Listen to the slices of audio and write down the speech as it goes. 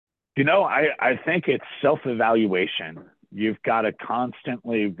I think it's self-evaluation. You've got to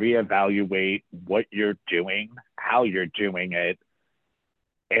constantly reevaluate what you're doing, how you're doing it,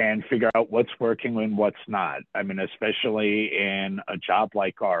 and figure out what's working and what's not. I mean, especially in a job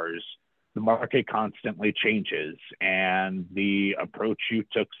like ours, the market constantly changes, and the approach you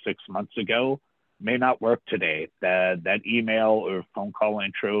took 6 months ago may not work today. That email or phone call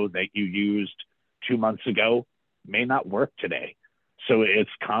intro that you used 2 months ago may not work today. So it's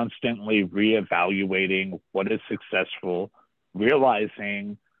constantly reevaluating what is successful,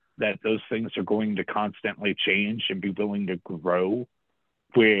 realizing that those things are going to constantly change and be willing to grow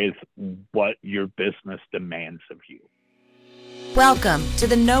with what your business demands of you. Welcome to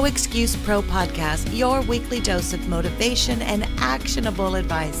the No Excuse Pro podcast, your weekly dose of motivation and actionable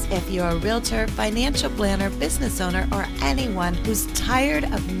advice. If you're a realtor, financial planner, business owner, or anyone who's tired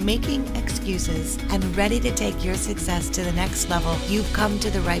of making excuses and ready to take your success to the next level, you've come to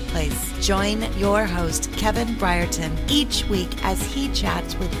the right place. Join your host, Kevin Brierton, each week as he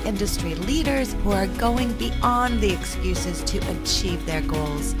chats with industry leaders who are going beyond the excuses to achieve their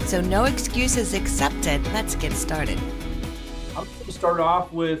goals. So no excuses accepted. Let's get started. I'm going to start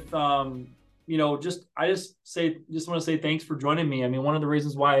off with, I just want to say thanks for joining me. I mean, one of the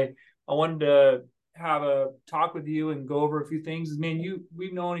reasons why I wanted to have a talk with you and go over a few things is, man,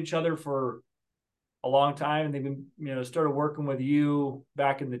 we've known each other for a long time, and they've been, started working with you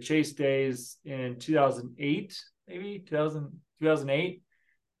back in the Chase days in 2008, maybe 2008.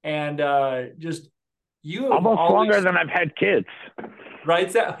 And just you have almost always, longer than I've had kids.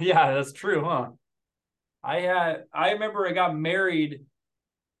 Right? Yeah, that's true, huh? I remember I got married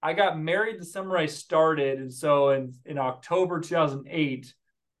the summer I started. And so in October 2008,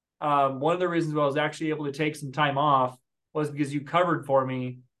 one of the reasons why I was actually able to take some time off was because you covered for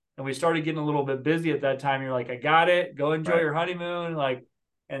me, and we started getting a little bit busy at that time. You're like, I got it, go enjoy your honeymoon.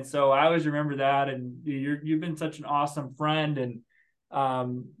 And so I always remember that. And you've been such an awesome friend and,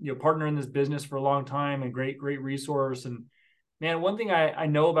 partner in this business for a long time and great resource. And man, one thing I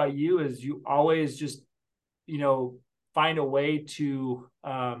know about you is you always just, find a way to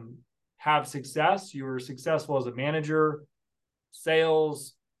have success. You were successful as a manager,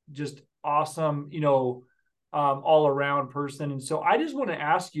 sales, just awesome, all around person. And so I just want to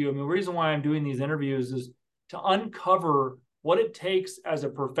ask you, the reason why I'm doing these interviews is to uncover what it takes as a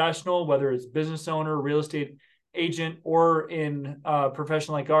professional, whether it's business owner, real estate agent, or in a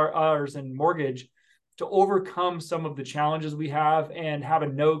profession like ours in mortgage, to overcome some of the challenges we have and have a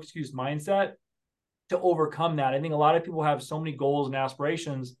no excuse mindset to overcome that. I think a lot of people have so many goals and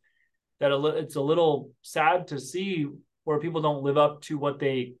aspirations that it's a little sad to see where people don't live up to what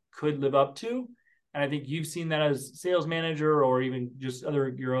they could live up to. And I think you've seen that as sales manager or even just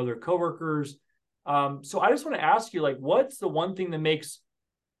your other coworkers. So I just want to ask you, what's the one thing that makes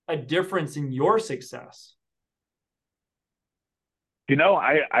a difference in your success?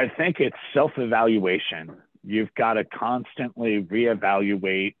 I think it's self-evaluation. You've got to constantly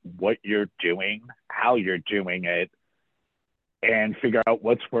reevaluate what you're doing, how you're doing it, and figure out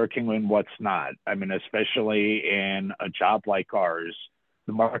what's working and what's not. I mean, especially in a job like ours,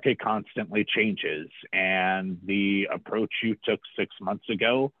 the market constantly changes, and the approach you took 6 months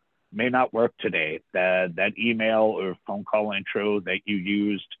ago may not work today. That email or phone call intro that you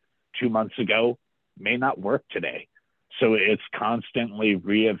used 2 months ago may not work today. So it's constantly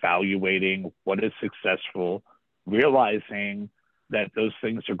reevaluating what is successful, realizing that those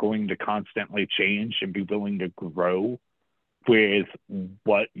things are going to constantly change and be willing to grow with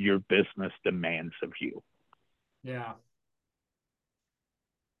what your business demands of you. Yeah.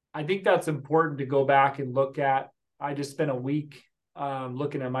 I think that's important to go back and look at. I just spent a week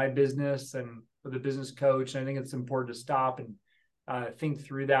looking at my business and with a business coach. And I think it's important to stop and think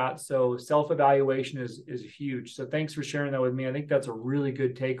through that. So self-evaluation is huge. So thanks for sharing that with me. I think that's a really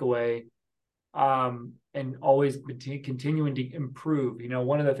good takeaway. And always continuing to improve.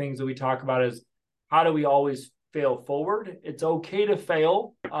 One of the things that we talk about is how do we always fail forward? It's okay to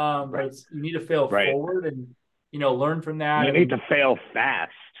fail, but you need to fail forward and, learn from that. You need to fail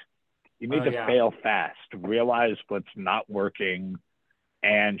fast. You need to fail fast, realize what's not working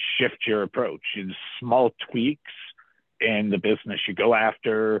and shift your approach. Small tweaks in the business you go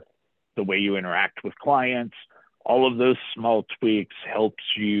after, the way you interact with clients, all of those small tweaks helps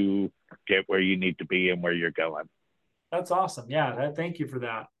you get where you need to be and where you're going. That's awesome. Yeah. Thank you for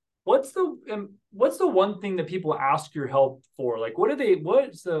that. What's the one thing that people ask your help for?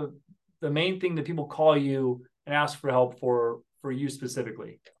 What's the main thing that people call you and ask for help for you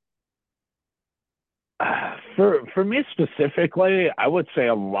specifically? For me specifically, I would say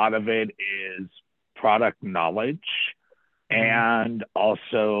a lot of it is product knowledge and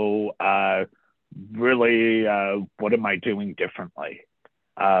also really what am I doing differently?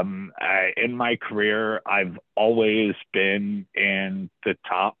 In my career, I've always been in the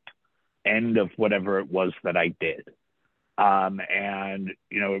top end of whatever it was that I did. And,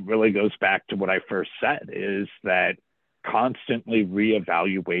 it really goes back to what I first said is that constantly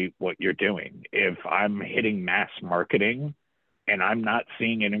reevaluate what you're doing. If I'm hitting mass marketing and I'm not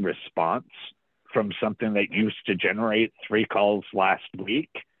seeing any response from something that used to generate 3 calls last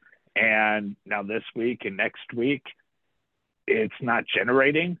week, and now this week and next week, it's not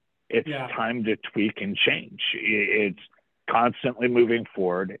generating, it's time to tweak and change. It's constantly moving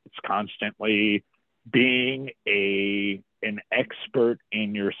forward. It's constantly being an expert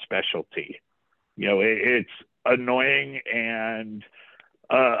in your specialty. It's annoying and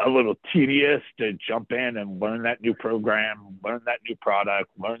a little tedious to jump in and learn that new program, learn that new product,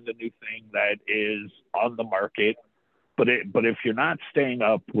 learn the new thing that is on the market. But if you're not staying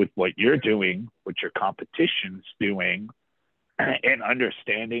up with what you're doing, what your competition's doing, and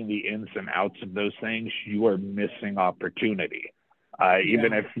understanding the ins and outs of those things, you are missing opportunity.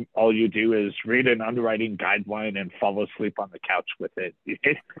 Even if all you do is read an underwriting guideline and fall asleep on the couch with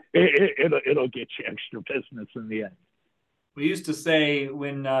it'll get you extra business in the end. We used to say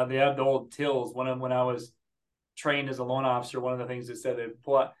when they had the old tills, when I was trained as a loan officer, one of the things they said, they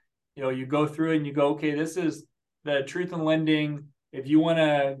pull out, you go through it and you go, okay, this is the truth in lending. If you want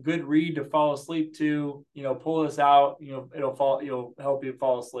a good read to fall asleep to, pull this it'll help you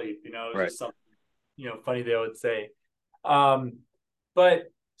fall asleep. It's just something, funny they would say.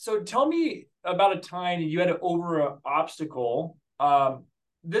 But so tell me about a time you had to over an obstacle.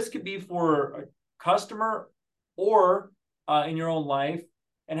 This could be for a customer or in your own life.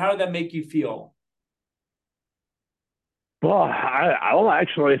 And how did that make you feel? Well, I'll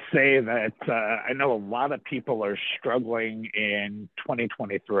actually say that I know a lot of people are struggling in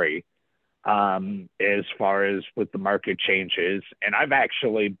 2023 as far as with the market changes. And I've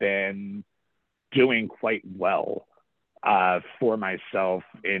actually been doing quite well for myself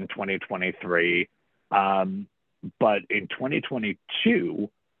in 2023. But in 2022,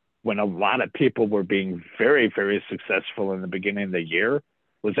 when a lot of people were being very, very successful in the beginning of the year,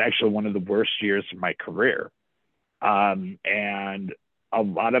 was actually one of the worst years of my career. And a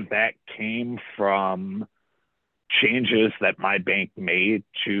lot of that came from changes that my bank made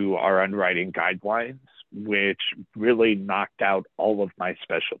to our underwriting guidelines, which really knocked out all of my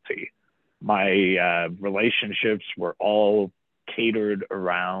specialty. My relationships were all catered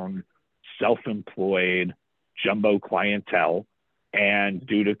around self-employed jumbo clientele. And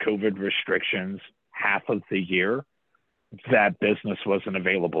due to COVID restrictions, half of the year, that business wasn't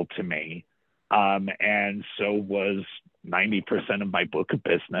available to me. And so was 90% of my book of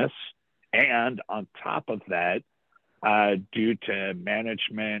business. And on top of that, due to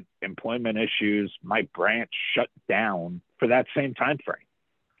management, employment issues, my branch shut down for that same time frame.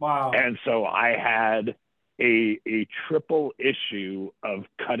 Wow. And so I had a triple issue of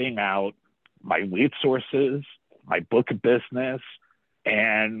cutting out my lead sources, my book of business,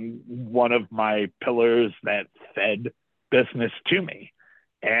 and one of my pillars that fed business to me.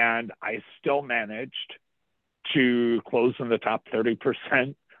 And I still managed to close in the top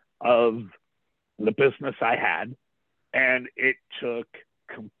 30% of the business I had. And it took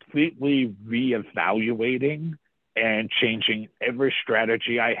completely reevaluating and changing every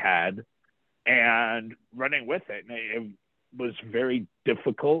strategy I had and running with it. And it was very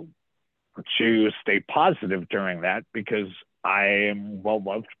difficult to stay positive during that because I am well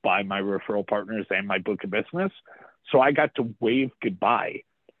loved by my referral partners and my book of business. So I got to wave goodbye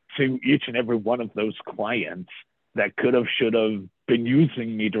to each and every one of those clients that could have, should have been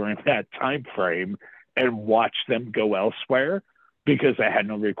using me during that time frame and watch them go elsewhere because I had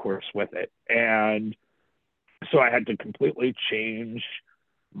no recourse with it. And so I had to completely change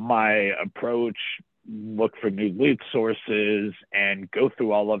my approach, look for new lead sources, and go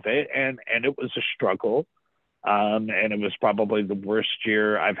through all of it. And it was a struggle. And it was probably the worst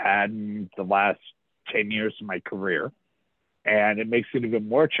year I've had in the last 10 years of my career. And it makes it even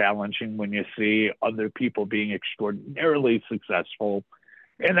more challenging when you see other people being extraordinarily successful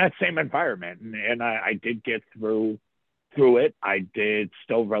in that same environment. And I did get through it. I did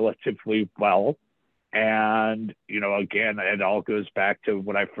still relatively well. And, again, it all goes back to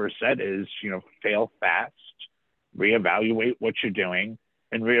what I first said is, fail fast, reevaluate what you're doing,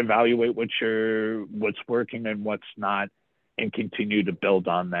 and reevaluate what's working and what's not, and continue to build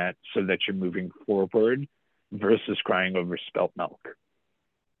on that so that you're moving forward versus crying over spilt milk.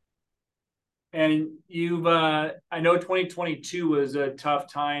 And you've, I know 2022 was a tough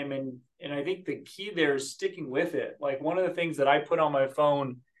time And I think the key there is sticking with it. Like one of the things that I put on my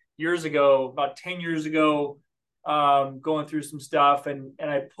phone years ago, about 10 years ago, going through some stuff, and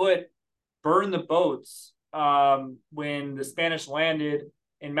I put burn the boats when the Spanish landed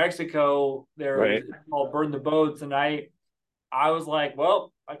in Mexico. There was Right. called burn the boats, and I was like,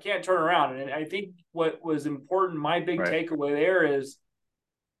 well, I can't turn around. And I think what was important, my big Right. takeaway there is,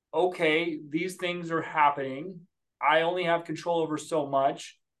 okay, these things are happening. I only have control over so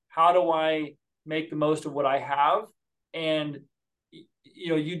much. How do I make the most of what I have? And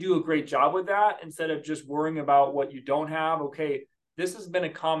you do a great job with that instead of just worrying about what you don't have. Okay, this has been a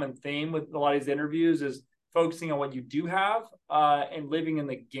common theme with a lot of these interviews is focusing on what you do have and living in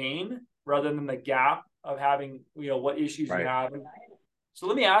the gain rather than the gap of having, what issues you Right. have. So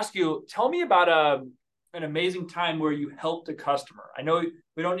let me ask you, tell me about an amazing time where you helped a customer. I know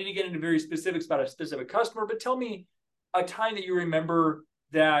we don't need to get into very specifics about a specific customer, but tell me a time that you remember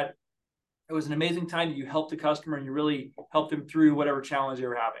that it was an amazing time that you helped a customer and you really helped them through whatever challenge they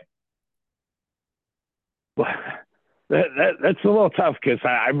were having. Well, that's a little tough because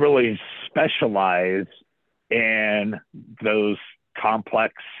I really specialize in those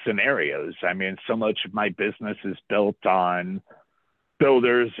complex scenarios. I mean, so much of my business is built on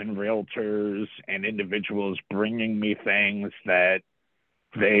builders and realtors and individuals bringing me things that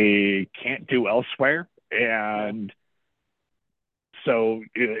they can't do elsewhere. And so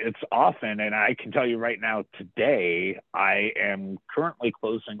it's often, and I can tell you right now, today, I am currently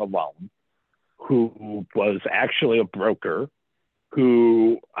closing a loan who was actually a broker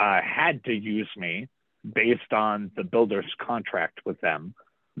who had to use me based on the builder's contract with them.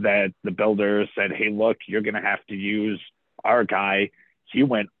 That the builder said, hey, look, you're going to have to use our guy. He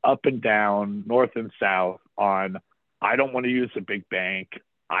went up and down, north and south on, I don't want to use a big bank.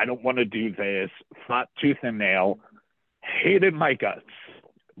 I don't want to do this, fought tooth and nail, hated my guts,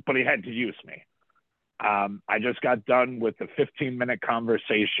 but he had to use me. I just got done with a 15-minute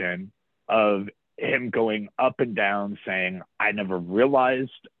conversation of him going up and down saying, I never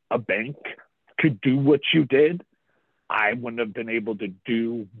realized a bank could do what you did. I wouldn't have been able to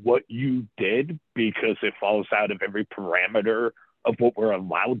do what you did because it falls out of every parameter of what we're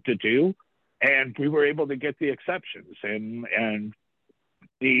allowed to do. And we were able to get the exceptions. And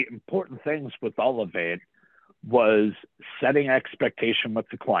the important things with all of it was setting expectation with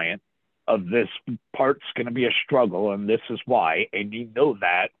the client of this part's going to be a struggle and this is why, and you know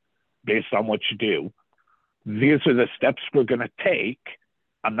that based on what you do. These are the steps we're going to take.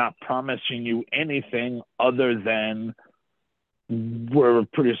 I'm not promising you anything other than we're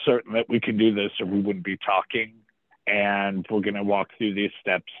pretty certain that we can do this or we wouldn't be talking, and we're going to walk through these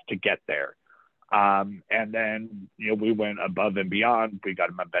steps to get there. And then, we went above and beyond. We got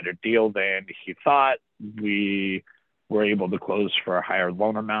him a better deal than he thought. We were able to close for a higher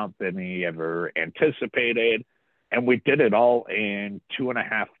loan amount than he ever anticipated. And we did it all in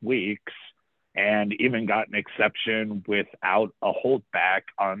 2.5 weeks and even got an exception without a holdback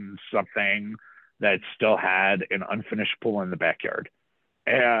on something that still had an unfinished pool in the backyard.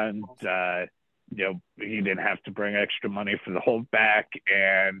 And, he didn't have to bring extra money for the holdback.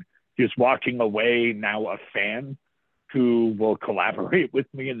 And he's walking away now a fan who will collaborate with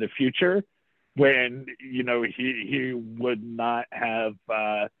me in the future when, he would not have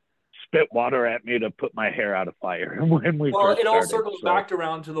spit water at me to put my hair out of fire when we Well, first it all started. circles back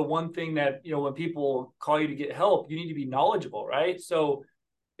around to the one thing that, when people call you to get help, you need to be knowledgeable, right? So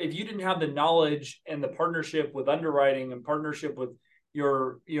if you didn't have the knowledge and the partnership with underwriting and partnership with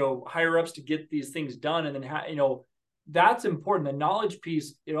your, higher ups to get these things done, and then, that's important. The knowledge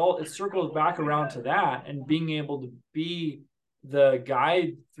piece, it circles back around to that, and being able to be the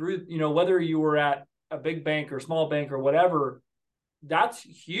guide through, whether you were at a big bank or small bank or whatever, that's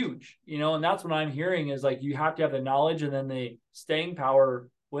huge, and that's what I'm hearing is like, you have to have the knowledge and then the staying power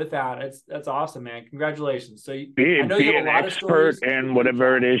with that. That's awesome, man. Congratulations. So I know you have a lot of stories in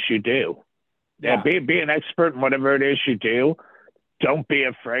whatever it is you do. Yeah. Be an expert in whatever it is you do. Don't be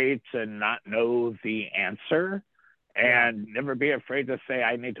afraid to not know the answer, and never be afraid to say,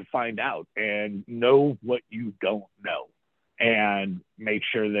 I need to find out, and know what you don't know and make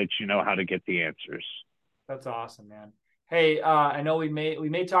sure that you know how to get the answers. That's awesome, man. Hey, I know we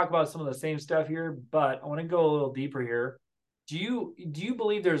may talk about some of the same stuff here, but I want to go a little deeper here. Do you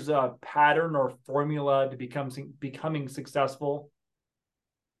believe there's a pattern or formula to becoming successful?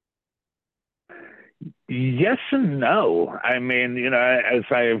 Yes and no. I mean, as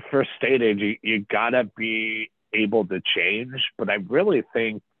I first stated, you gotta be able to change, but I really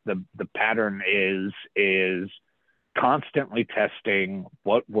think the pattern is constantly testing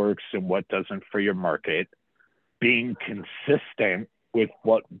what works and what doesn't for your market, being consistent with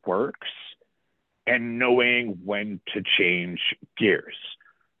what works and knowing when to change gears.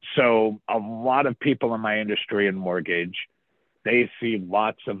 So a lot of people in my industry in mortgage, they see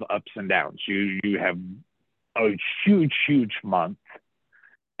lots of ups and downs. You have a huge month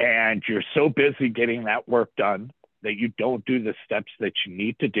and you're so busy getting that work done that you don't do the steps that you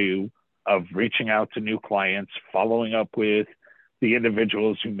need to do of reaching out to new clients, following up with the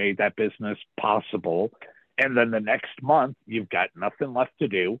individuals who made that business possible. And then the next month, you've got nothing left to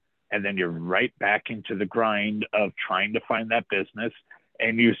do. And then you're right back into the grind of trying to find that business.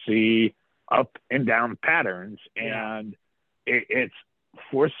 And you see up and down patterns. And it's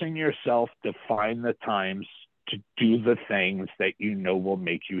forcing yourself to find the times to do the things that you know will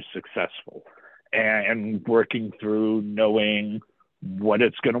make you successful, and working through knowing what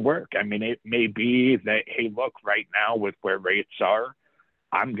it's going to work. I mean, it may be that, hey, look, right now with where rates are,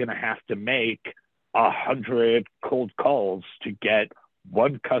 I'm going to have to make 100 cold calls to get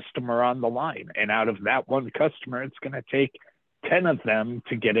one customer on the line. And out of that one customer, it's going to take 10 of them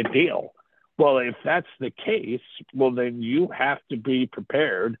to get a deal. Well, if that's the case, well, then you have to be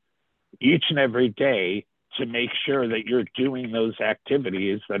prepared each and every day to make sure that you're doing those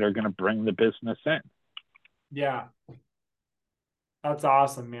activities that are going to bring the business in. Yeah. That's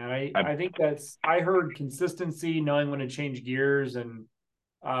awesome, man. I think I heard consistency, knowing when to change gears, and,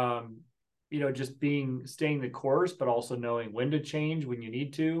 just staying the course, but also knowing when to change when you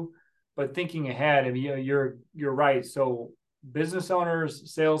need to, but thinking ahead. I mean, you're right. So business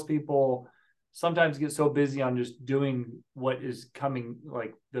owners, salespeople sometimes get so busy on just doing what is coming,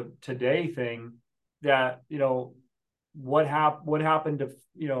 like the today thing, that, what happened to,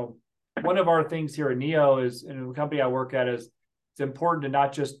 one of our things here at Neo is, in the company I work at, is it's important to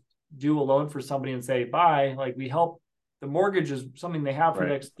not just do a loan for somebody and say bye. Like, we help, the mortgage is something they have for the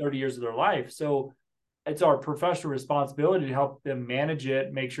next 30 years of their life. So it's our professional responsibility to help them manage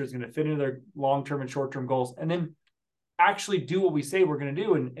it, make sure it's going to fit into their long-term and short-term goals, and then actually do what we say we're going to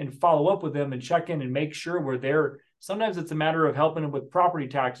do, and follow up with them and check in and make sure we're there. Sometimes it's a matter of helping them with property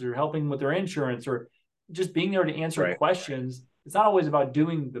taxes, or helping with their insurance, or just being there to answer questions. It's not always about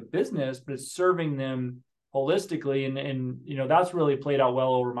doing the business, but it's serving them holistically. And that's really played out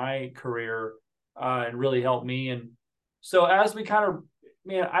well over my career, and really helped me. And so as we kind of,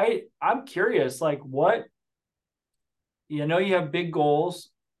 man, I'm curious, like, what, you have big goals.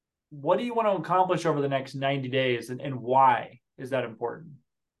 What do you want to accomplish over the next 90 days, and why is that important?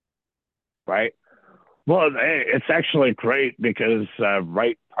 Right. Well, it's actually great because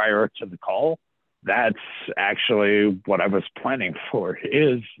right prior to the call, that's actually what I was planning for,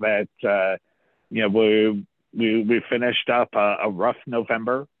 is that, we finished up a rough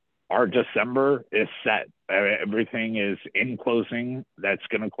November. Our December is set. Everything is in closing that's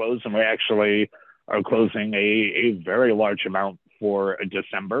going to close. And we actually are closing a very large amount for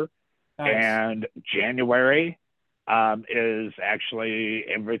December. Nice. And January is actually,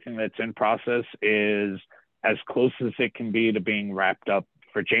 everything that's in process is as close as it can be to being wrapped up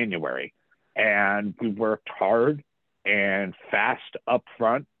for January. And we worked hard and fast up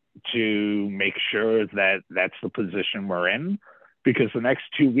front to make sure that that's the position we're in, because the next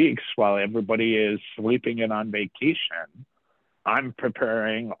 2 weeks, while everybody is sleeping in on vacation, I'm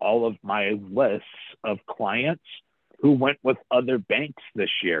preparing all of my lists of clients who went with other banks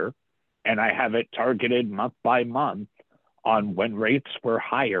this year. And I have it targeted month by month on when rates were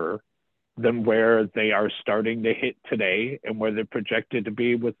higher than where they are starting to hit today and where they're projected to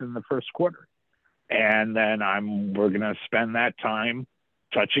be within the first quarter. And then we're going to spend that time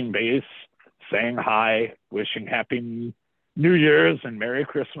touching base, saying hi, wishing happy New Year's and Merry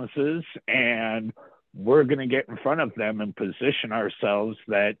Christmases. And we're going to get in front of them and position ourselves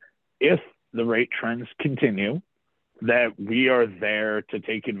that if the rate trends continue, that we are there to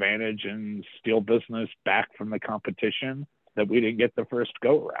take advantage and steal business back from the competition that we didn't get the first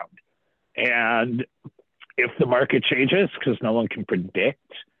go around. And if the market changes, because no one can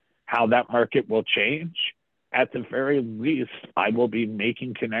predict how that market will change, at the very least, I will be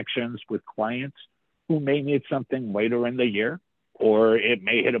making connections with clients who may need something later in the year, or it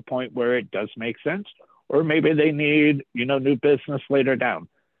may hit a point where it does make sense, or maybe they need, new business later down.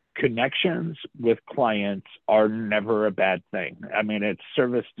 Connections with clients are never a bad thing. I mean, it's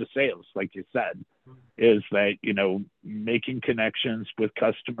service to sales, like you said, is that, making connections with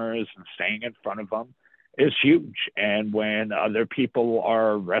customers and staying in front of them is huge. And when other people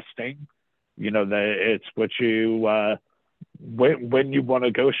are resting, that it's what you, when you want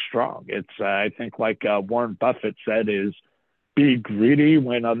to go strong. It's, I think, like Warren Buffett said, is be greedy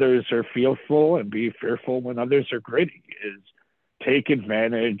when others are fearful and be fearful when others are greedy. Is take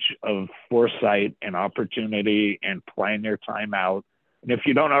advantage of foresight and opportunity and plan your time out And if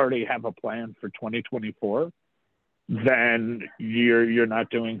you don't already have a plan for 2024, then you're not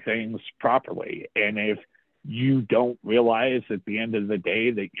doing things properly. And if you don't realize at the end of the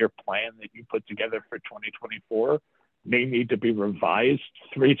day that your plan that you put together for 2024 may need to be revised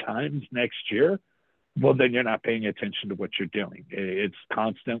 3 times next year, well, then you're not paying attention to what you're doing. It's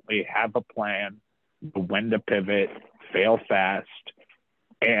constantly have a plan, when to pivot, fail fast,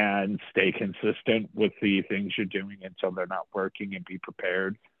 and stay consistent with the things you're doing until they're not working, and be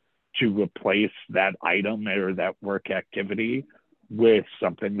prepared to replace that item or that work activity with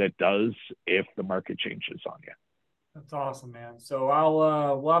something that does if the market changes on you. That's awesome, man. So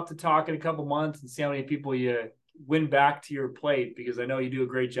we'll have to talk in a couple months and see how many people you win back to your plate, because I know you do a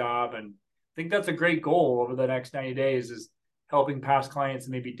great job, and I think that's a great goal over the next 90 days is helping past clients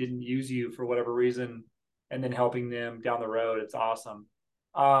that maybe didn't use you for whatever reason, and then helping them down the road. It's awesome.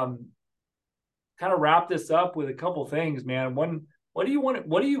 Kind of wrap this up with a couple things, man. One, what do you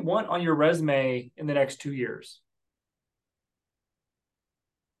want on your resume in the next 2 years?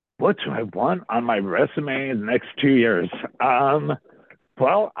 What do I want on my resume in the next 2 years?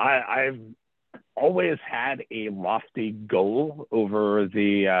 Well, I've always had a lofty goal over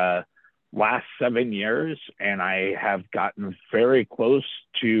the last 7 years, and I have gotten very close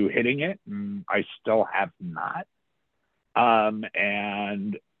to hitting it, and I still have not.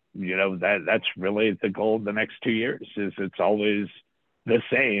 And that's really the goal of the next 2 years. Is it's always the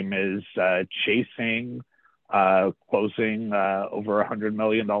same, is chasing closing over $100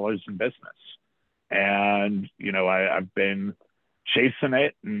 million in business. And I've been chasing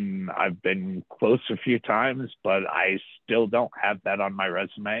it, and I've been close a few times, but I still don't have that on my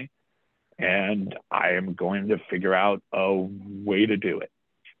resume, and I am going to figure out a way to do it.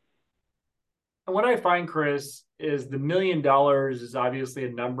 And what I find, Chris, is the $1 million is obviously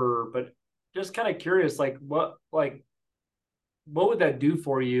a number, but just kind of curious, what would that do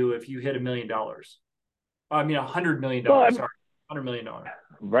for you if you hit $1 million? I mean, $100 million. Well, sorry, $100 million.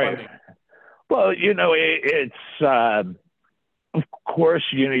 Right. Well, it's of course,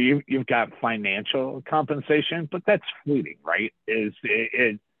 you've got financial compensation, but that's fleeting, right?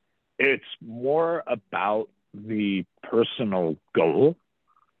 It's more about the personal goal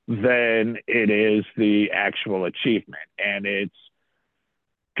than it is the actual achievement. And it's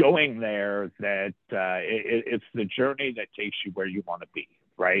going there that it's the journey that takes you where you want to be,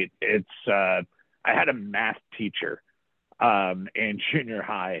 right? I had a math teacher in junior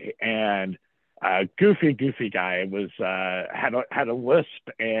high, and goofy guy was had a lisp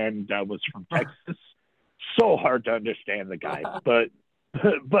and was from Texas. So hard to understand the guy, but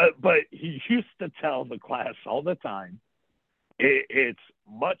he used to tell the class all the time, it's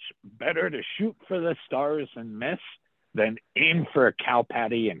much better to shoot for the stars and miss than aim for a cow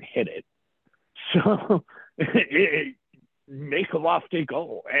patty and hit it. So make a lofty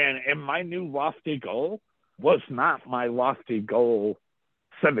goal. And my new lofty goal was not my lofty goal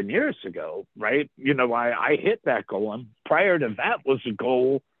 7 years ago, right? I hit that goal. And prior to that was a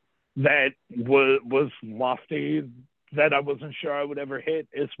goal that was lofty that I wasn't sure I would ever hit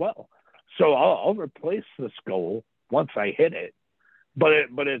as well. So I'll replace this goal once I hit it. But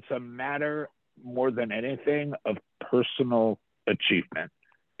it's a matter more than anything of personal achievement.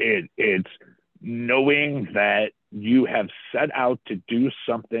 It's knowing that you have set out to do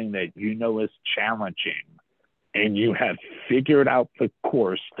something that is challenging, and you have figured out the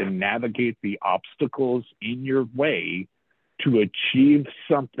course to navigate the obstacles in your way to achieve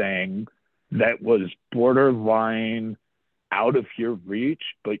something that was borderline out of your reach,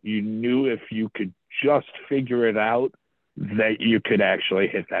 but you knew if you could just figure it out that you could actually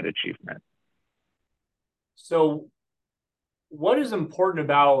hit that achievement. So what is important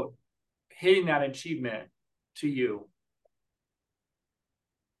about hitting that achievement to you?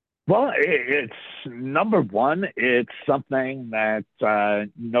 Well, it's number one, it's something that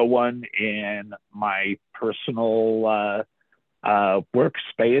no one in my personal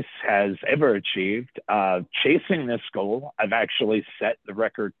workspace has ever achieved. Chasing this goal, I've actually set the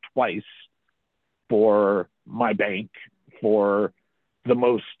record twice for my bank for the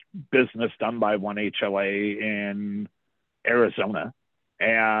most business done by one HLA in Arizona.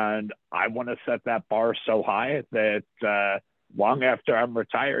 And I want to set that bar so high that long after I'm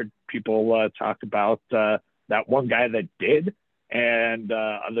retired, people talk about that one guy that did, and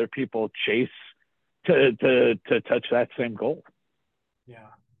other people chase to touch that same goal. Yeah.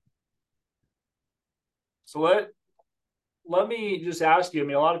 So let me just ask you, I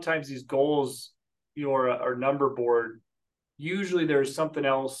mean, a lot of times these goals, are number board. Usually there's something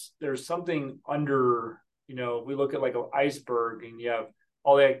else. There's something under, we look at like an iceberg, and you have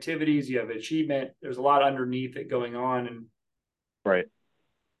all the activities, you have achievement. There's a lot underneath it going on. And Right.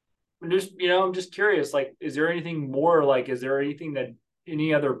 I'm just curious, like, is there anything more, like, is there anything that,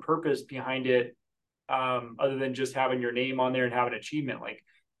 any other purpose behind it, other than just having your name on there and having achievement? Like,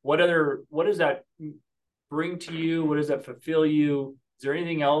 what does that bring to you? What does that fulfill you? Is there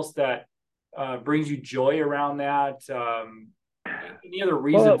anything else that brings you joy around that? Any other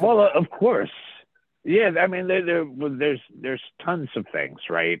reason for Well, that? of course. Yeah, I mean, there's tons of things,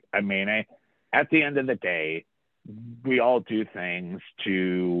 right? I mean, at the end of the day, we all do things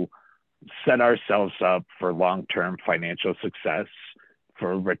to set ourselves up for long-term financial success,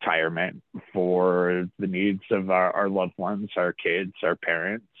 for retirement, for the needs of our loved ones, our kids, our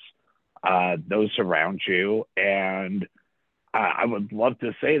parents, those around you. And I would love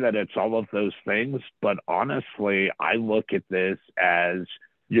to say that it's all of those things, but honestly, I look at this as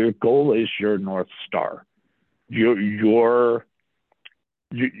your goal is your North Star. Your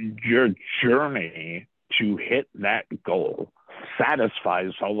your journey to hit that goal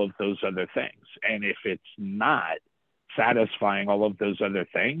satisfies all of those other things. And if it's not satisfying all of those other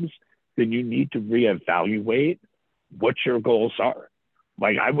things, then you need to reevaluate what your goals are.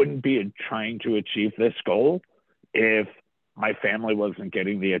 Like, I wouldn't be trying to achieve this goal if my family wasn't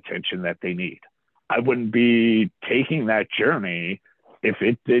getting the attention that they need. I wouldn't be taking that journey if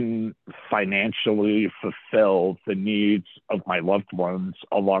it didn't financially fulfill the needs of my loved ones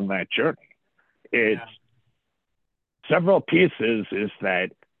along that journey. It's Yeah. several pieces is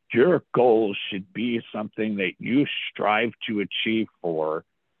that your goals should be something that you strive to achieve for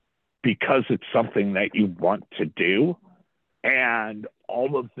because it's something that you want to do, and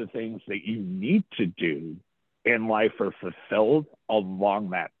all of the things that you need to do in life are fulfilled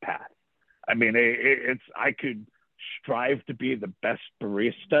along that path. I mean, it's I could strive to be the best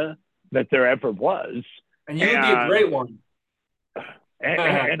barista that there ever was, And you would be a and great one.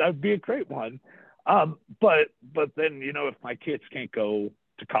 and I'd be a great one. But then, if my kids can't go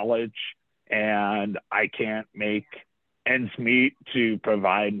to college and I can't make ends meet to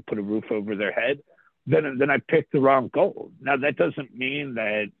provide and put a roof over their head, then I picked the wrong goal. Now that doesn't mean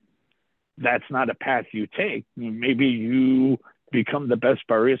that that's not a path you take. Maybe you become the best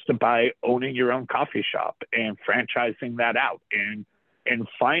barista by owning your own coffee shop and franchising that out, and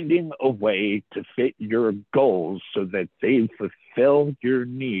finding a way to fit your goals so that they fulfill your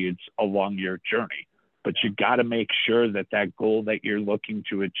needs along your journey. But you got to make sure that that goal that you're looking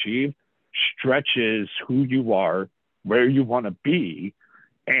to achieve stretches who you are, where you want to be,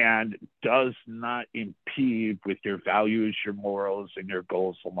 and does not impede with your values, your morals, and your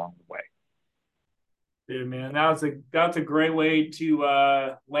goals along the way. Dude, man, that's a great way to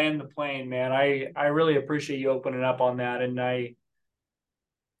land the plane, man. I really appreciate you opening up on that, and I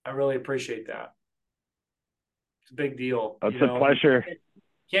really appreciate that. It's a big deal. It's a pleasure.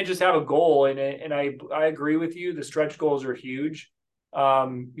 You can't just have a goal, and I agree with you. The stretch goals are huge.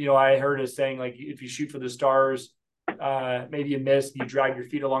 I heard us saying, like, if you shoot for the stars, maybe you miss, you drag your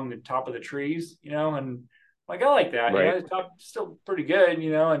feet along the top of the trees, and like, I like that. Right. The top still pretty good,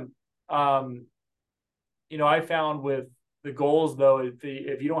 and I found with the goals, though,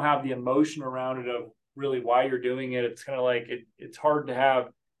 if you don't have the emotion around it of really why you're doing it, it's kind of like it's hard to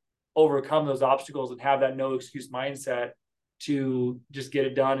overcome those obstacles and have that no excuse mindset to just get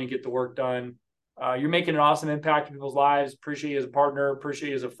it done and get the work done. You're making an awesome impact in people's lives. Appreciate you as a partner, appreciate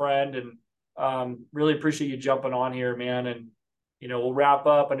you as a friend, and really appreciate you jumping on here, man. And, we'll wrap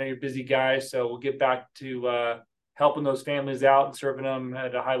up. I know you're a busy guy, so we'll get back to helping those families out and serving them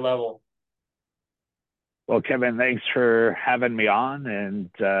at a high level. Well, Kevin, thanks for having me on.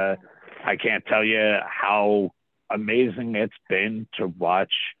 And I can't tell you how amazing it's been to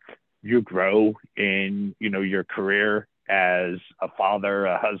watch you grow in, your career as a father,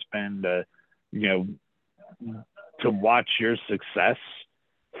 a husband, to watch your success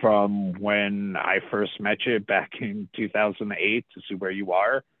from when I first met you back in 2008 to see where you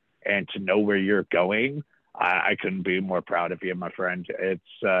are and to know where you're going. I couldn't be more proud of you, my friend. It's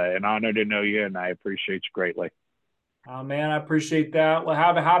an honor to know you, and I appreciate you greatly. Oh, man, I appreciate that. Well,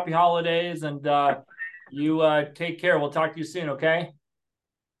 have a happy holidays, and you take care. We'll talk to you soon, okay?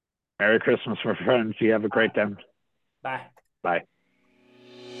 Merry Christmas, my friends. You have a great day. Bye. Bye.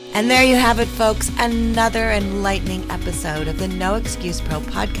 And there you have it, folks. Another enlightening episode of the No Excuse Pro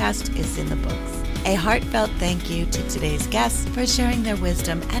podcast is in the books. A heartfelt thank you to today's guests for sharing their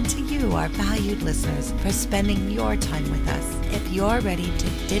wisdom, and to you, our valued listeners, for spending your time with us. If you're ready to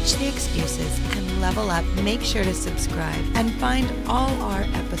ditch the excuses and level up, make sure to subscribe and find all our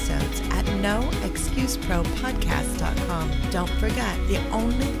episodes at noexcusepropodcast.com. Don't forget, the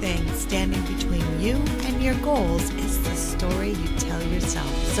only thing standing between you and your goals is the story you tell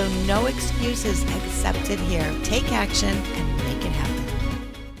yourself. So no excuses accepted here. Take action and